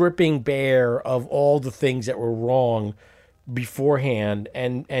stripping bare of all the things that were wrong beforehand,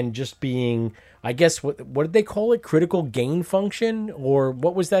 and just being, I guess, what did they call it? Critical gain function, or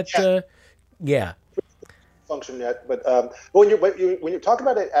what was that? Yeah. Function yet, but when you talk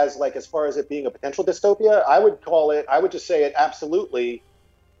about it as like as far as it being a potential dystopia, I would just say it absolutely.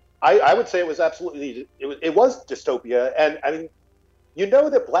 I would say it was absolutely, it was dystopia. And I mean, you know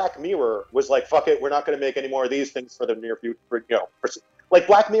that Black Mirror was like, fuck it, we're not going to make any more of these things for the near future. Like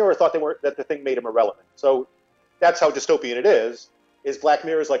Black Mirror thought that the thing made them irrelevant. So that's how dystopian it is Black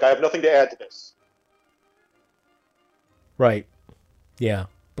Mirror is like, I have nothing to add to this. Right. Yeah.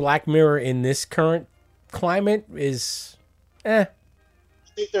 Black Mirror in this current climate is,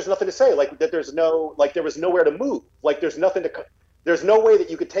 There's nothing to say. Like that there was nowhere to move. Like there's no way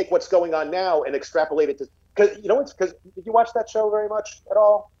that you could take what's going on now and extrapolate it to, because did you watch that show very much at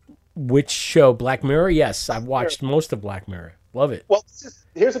all? Which show? Black Mirror? Yes, I've watched most of Black Mirror. Love it. Well,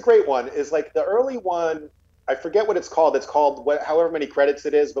 here's a great one. Is like the early one. I forget what it's called. It's called however many credits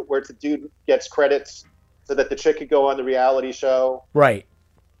it is, but where it's a dude gets credits so that the chick could go on the reality show. Right.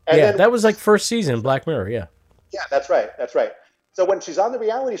 And yeah, then, that was like first season Black Mirror. Yeah. Yeah, that's right. So when she's on the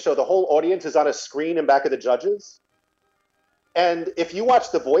reality show, the whole audience is on a screen in back of the judges. And if you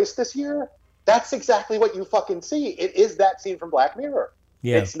watch The Voice this year, that's exactly what you fucking see. It is that scene from Black Mirror.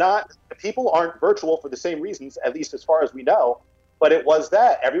 Yeah. It's not, people aren't virtual for the same reasons, at least as far as we know, but it was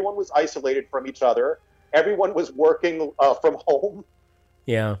that. Everyone was isolated from each other. Everyone was working from home.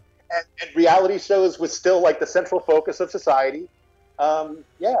 Yeah. And reality shows was still like the central focus of society. It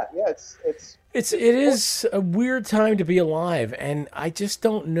is a weird time to be alive, and I just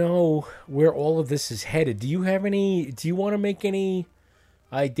don't know where all of this is headed. Do you want to make any,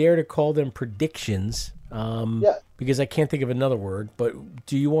 I dare to call them predictions, because I can't think of another word, but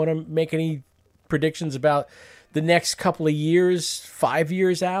do you want to make any predictions about the next couple of years, 5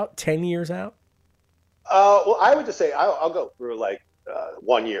 years out, 10 years out? Well, I would just say I'll go through like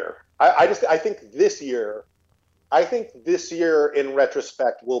 1 year. I think this year in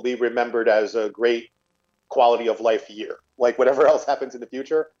retrospect will be remembered as a great quality of life year, like whatever else happens in the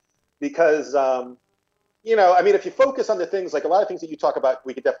future. Because, if you focus on the things, like a lot of things that you talk about,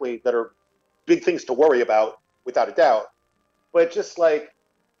 we could definitely, that are big things to worry about without a doubt. But just like,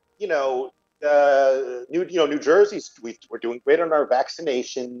 New Jersey, we're doing great on our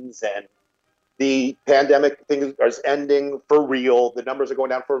vaccinations, and the pandemic thing is ending for real. The numbers are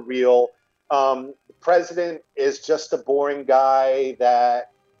going down for real. The president is just a boring guy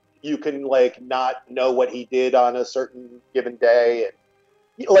that you can like not know what he did on a certain given day,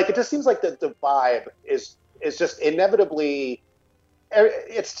 and like it just seems like the vibe is just inevitably.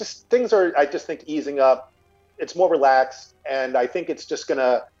 It's just things are, I just think, easing up. It's more relaxed, and I think it's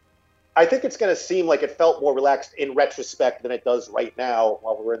gonna seem like it felt more relaxed in retrospect than it does right now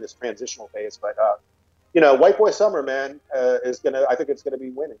while we're in this transitional phase. But White Boy Summer, man, I think it's gonna be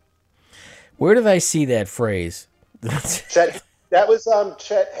winning. Where did I see that phrase? That was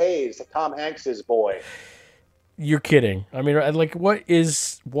Chet Hayes, Tom Hanks's boy. You're kidding. I mean, like, why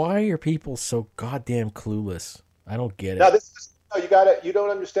are people so goddamn clueless? I don't get it. You don't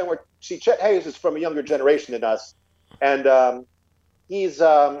understand Chet Hayes is from a younger generation than us. And he's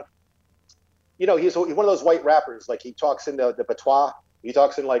one of those white rappers. Like he talks in the patois. He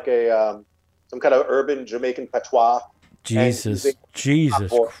talks in like some kind of urban Jamaican patois. Jesus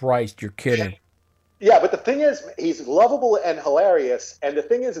Christ, you're kidding. Yeah, but the thing is, he's lovable and hilarious. And the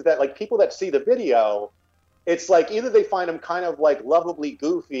thing is that like people that see the video, it's like either they find him kind of like lovably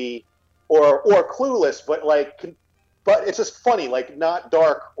goofy or clueless, but it's just funny, like not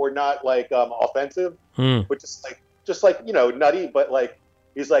dark or not like offensive, but just like nutty. But like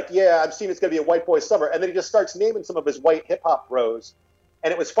he's like, yeah, I've seen it's gonna be a White Boy Summer, and then he just starts naming some of his white hip hop bros.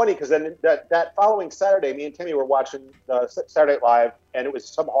 And it was funny because then that following Saturday, me and Timmy were watching Saturday Night Live, and it was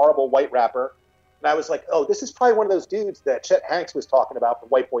some horrible white rapper. And I was like, oh, this is probably one of those dudes that Chet Hanks was talking about for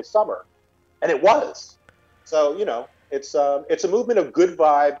White Boy Summer. And it was. So, it's a movement of good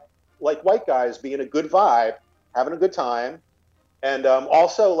vibe, like white guys being a good vibe, having a good time. And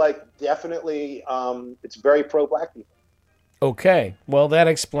also, like, definitely, it's very pro-black people. Okay, well, that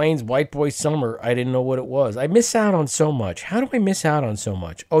explains White Boy Summer. I didn't know what it was. I miss out on so much. How do I miss out on so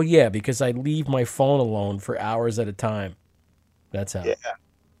much? Oh, yeah, because I leave my phone alone for hours at a time. That's how. Yeah.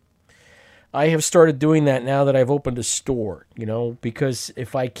 I have started doing that now that I've opened a store, because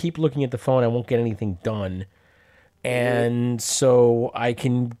if I keep looking at the phone, I won't get anything done. And so I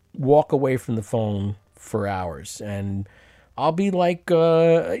can walk away from the phone for hours, and I'll be like,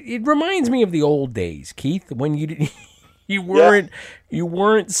 it reminds me of the old days, Keith, when you You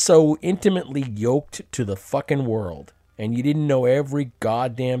weren't so intimately yoked to the fucking world, and you didn't know every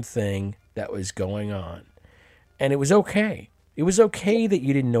goddamn thing that was going on. And it was okay. It was okay that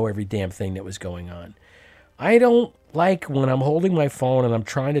you didn't know every damn thing that was going on. I don't like when I'm holding my phone and I'm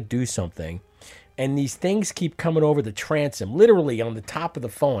trying to do something, and these things keep coming over the transom, literally on the top of the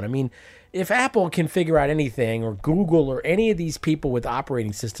phone. I mean, if Apple can figure out anything, or Google, or any of these people with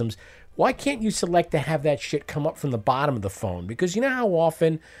operating systems, why can't you select to have that shit come up from the bottom of the phone? Because you know how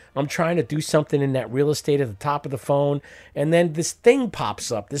often I'm trying to do something in that real estate at the top of the phone, and then this thing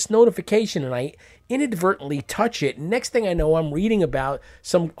pops up, this notification, and I inadvertently touch it. Next thing I know, I'm reading about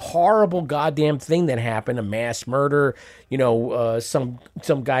some horrible goddamn thing that happened, a mass murder, some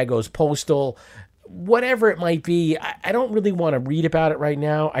guy goes postal, whatever it might be. I don't really want to read about it right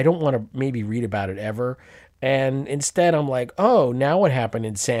now. I don't want to maybe read about it ever. And instead, I'm like, oh, now what happened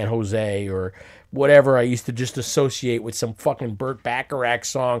in San Jose or whatever I used to just associate with some fucking Burt Bacharach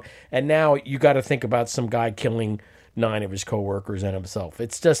song. And now you got to think about some guy killing 9 of his coworkers and himself.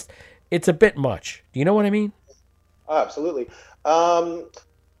 It's a bit much. Do you know what I mean? Absolutely.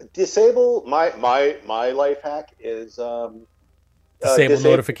 Disable my life hack is disable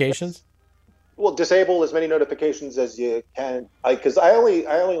notifications. Well, disable as many notifications as you can, because I only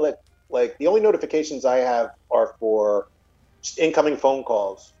let, like, the only notifications I have are for incoming phone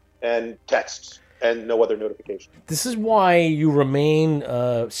calls and texts, and no other notifications. This is why you remain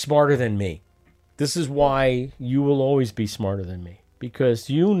smarter than me. This is why you will always be smarter than me, because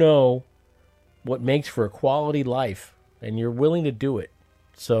you know what makes for a quality life, and you're willing to do it.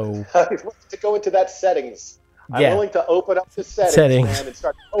 So to go into that settings. I'm willing to open up the settings. Man, and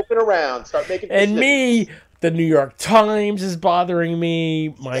start poking around, start making decisions. And me, the New York Times is bothering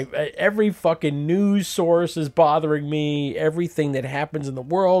me. Every fucking news source is bothering me. Everything that happens in the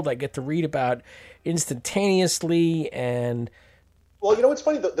world, I get to read about instantaneously. And well, you know what's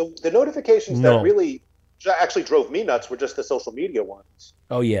funny? The notifications that really actually drove me nuts were just the social media ones.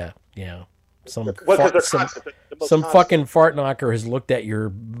 Oh yeah. Some fucking fart knocker has looked at your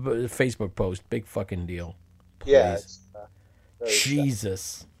Facebook post. Big fucking deal. Please. Yeah.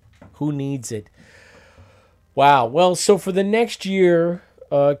 Jesus. Who needs it? Wow. Well, so for the next year,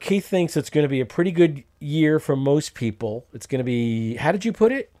 Keith thinks it's going to be a pretty good year for most people. It's going to be, how did you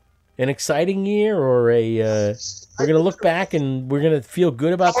put it? An exciting year, or we're going to look back and we're going to feel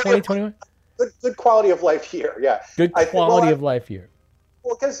good about 2021? Good quality of life year, yeah. Good quality of life year.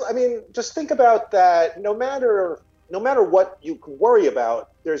 Well, because, I mean, just think about that. No matter what you can worry about,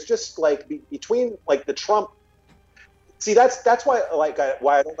 there's just, like, between, like, the Trump. See, that's why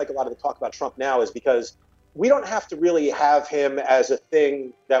why I don't like a lot of the talk about Trump now, is because we don't have to really have him as a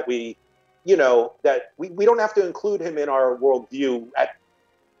thing that we don't have to include him in our worldview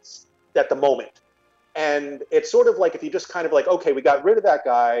at the moment. And it's sort of like, if you just kind of like, okay, we got rid of that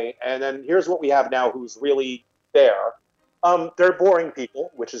guy, and then here's what we have now who's really there. They're boring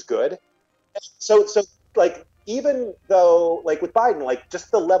people, which is good. So like, even though, like with Biden, like just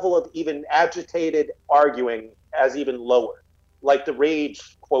the level of even agitated arguing has even lowered. Like the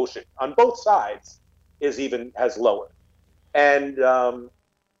rage quotient on both sides has lowered. And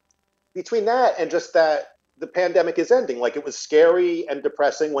between that and just that the pandemic is ending, like it was scary and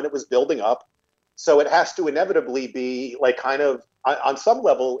depressing when it was building up. So it has to inevitably be like kind of on some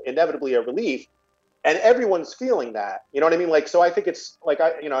level, inevitably a relief. And everyone's feeling that, you know what I mean? Like, so I think it's like,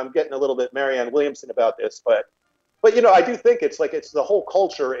 I'm getting a little bit Marianne Williamson about this, but I do think it's like, it's the whole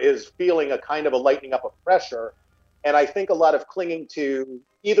culture is feeling a kind of a lightening up of pressure. And I think a lot of clinging to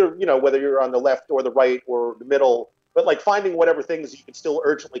either, whether you're on the left or the right or the middle, but like finding whatever things you can still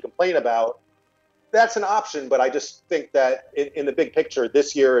urgently complain about, that's an option. But I just think that in the big picture,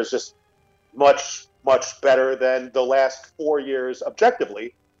 this year is just much, much better than the last 4 years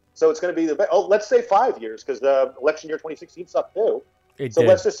objectively. So it's going to be let's say 5 years, because the election year 2016 sucked too.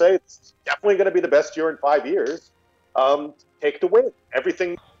 Let's just say it's definitely going to be the best year in 5 years. Take the win.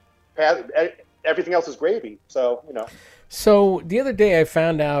 Everything else is gravy. So, So the other day I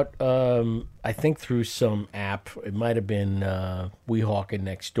found out, I think through some app, it might have been Weehawken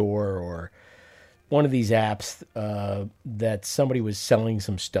Next Door or one of these apps, that somebody was selling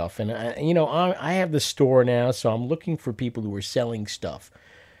some stuff. And, I have the store now, so I'm looking for people who are selling stuff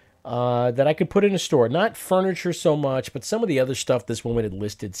that I could put in a store. Not furniture so much, but some of the other stuff this woman had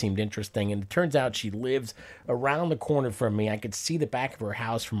listed seemed interesting. And it turns out she lives around the corner from me. I could see the back of her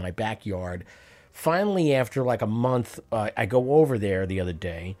house from my backyard. Finally, after like a month, I go over there the other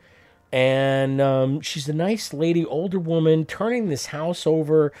day, and she's a nice lady, older woman, turning this house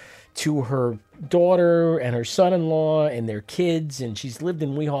over to her daughter and her son-in-law and their kids, and she's lived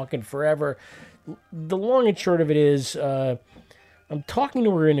in Weehawken forever. the long and short of it is, I'm talking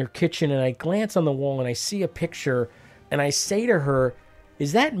to her in her kitchen, and I glance on the wall, and I see a picture, and I say to her,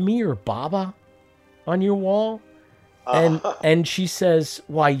 "Is that me or Baba on your wall?" And she says,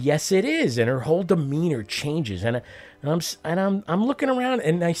 "Why, yes, it is." And her whole demeanor changes, and I'm looking around,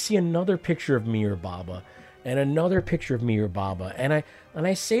 and I see another picture of me or Baba, and another picture of me or Baba, and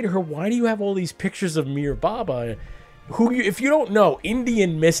I say to her, "Why do you have all these pictures of me or Baba?" If you don't know,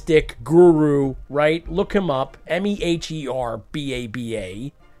 Indian mystic guru, right? Look him up,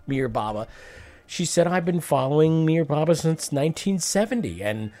 MEHERBABA, Meher Baba. She said, "I've been following Meher Baba since 1970,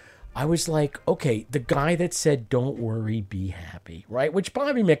 and I was like, okay, the guy that said, 'Don't worry, be happy,' right?" Which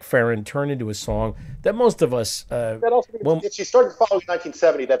Bobby McFerrin turned into a song that most of us... that also means if she started following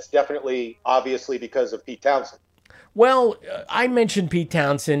 1970, that's definitely, obviously, because of Pete Townsend. Well, I mentioned Pete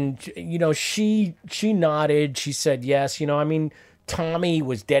Townsend. You know, she nodded. She said, yes. You know, I mean, Tommy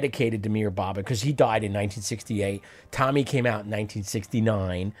was dedicated to Meher Baba because he died in 1968. Tommy came out in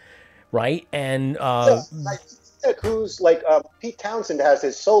 1969, right? And... who's like Pete Townsend has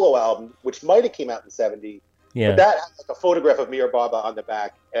his solo album, which might have came out in '70. Yeah. But that has like a photograph of Meher Baba on the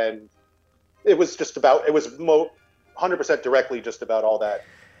back, and it was just about 100% directly just about all that.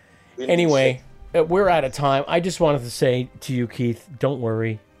 Anyway, we're out of time. I just wanted to say to you, Keith, don't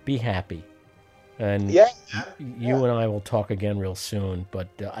worry, be happy, and you and I will talk again real soon. But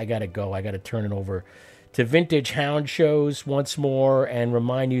I gotta go. I gotta turn it over to Vintage Hound Shows once more, and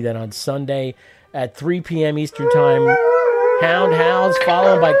remind you that on Sunday at 3 p.m. Eastern Time, Hound Howls,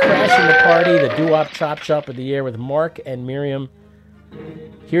 followed by Crashing the Party, the doo-wop chop shop of the air with Mark and Miriam.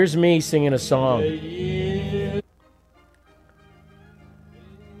 Here's me singing a song. The year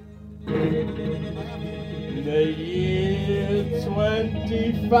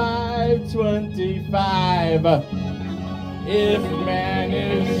 2525, if man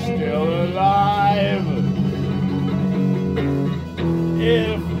is still alive,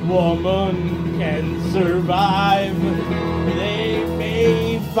 if woman can survive, they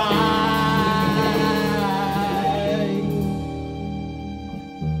may find.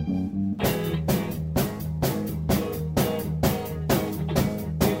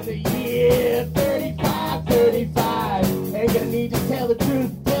 In the year 35, ain't gonna need to tell the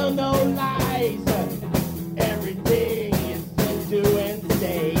truth, tell no lies. Everything is been doing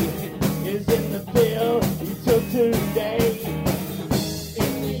today is in the bill you took today.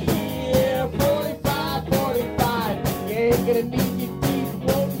 Gonna need your teeth,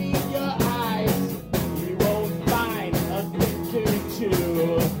 won't need your eyes. You won't find a thing to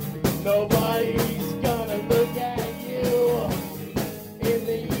chew. Nobody's gonna look at you. In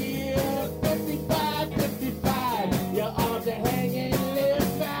the year 55, your arms are hanging,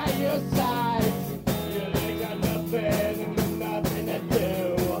 live by your sides. You ain't got nothing to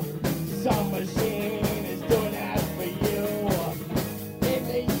do. Some machine is doing that for you. In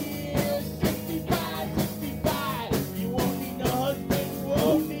the year 65, you won't need no husband,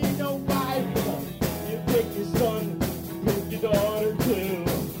 won't need no wife. You pick your son, pick your daughter too,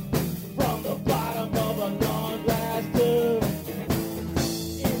 from the bottom of a long glass tube.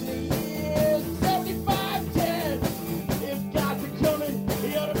 In the year 7510, if God's coming,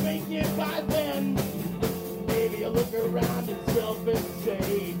 he ought to make it by then. Maybe you look around yourself and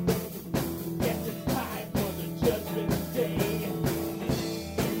say, guess it's time for the judgment day.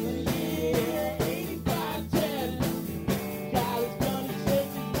 In the year 8510, God is gonna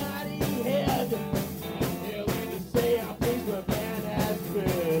shake his mighty head. He'll either say how pleased the man has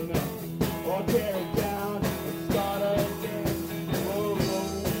been, or tear it down and start again. Whoa, whoa.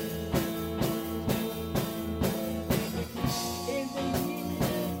 In the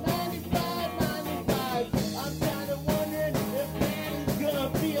year 95, I'm kinda wondering if man is gonna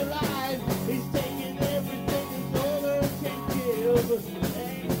be alive. He's taking everything his owner can give,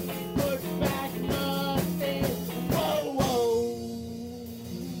 and put back nothing. Whoa, whoa.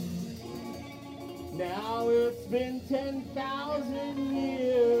 Now it's been 10,000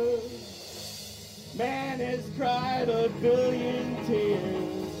 years. Man has cried a billion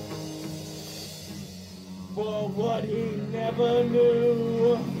tears for what he never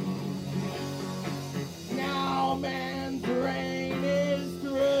knew. Now man's reign is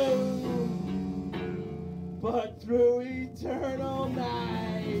through, but through eternal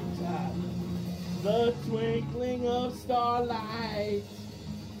night, the twinkling of starlight,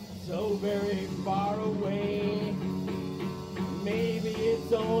 so very far away, maybe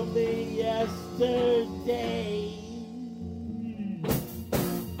it's only yesterday.